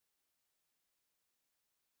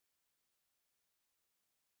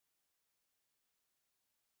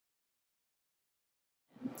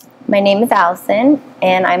My name is Allison,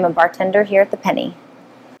 and I'm a bartender here at the Penny.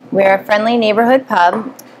 We're a friendly neighborhood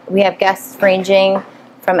pub. We have guests ranging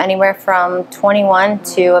from anywhere from 21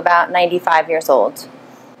 to about 95 years old.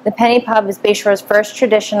 The Penny Pub is Bayshore's first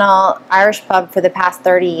traditional Irish pub for the past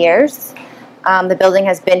 30 years. The building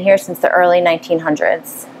has been here since the early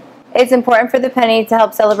 1900s. It's important for the Penny to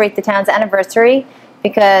help celebrate the town's anniversary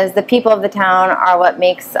because the people of the town are what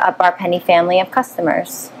makes up our Penny family of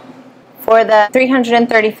customers. For the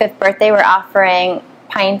 335th birthday, we're offering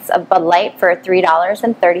pints of Bud Light for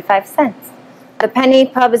 $3.35. The Penny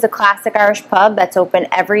Pub is a classic Irish pub that's open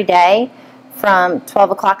every day from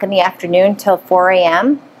 12 o'clock in the afternoon till 4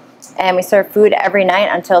 a.m. and we serve food every night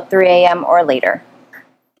until 3 a.m. or later.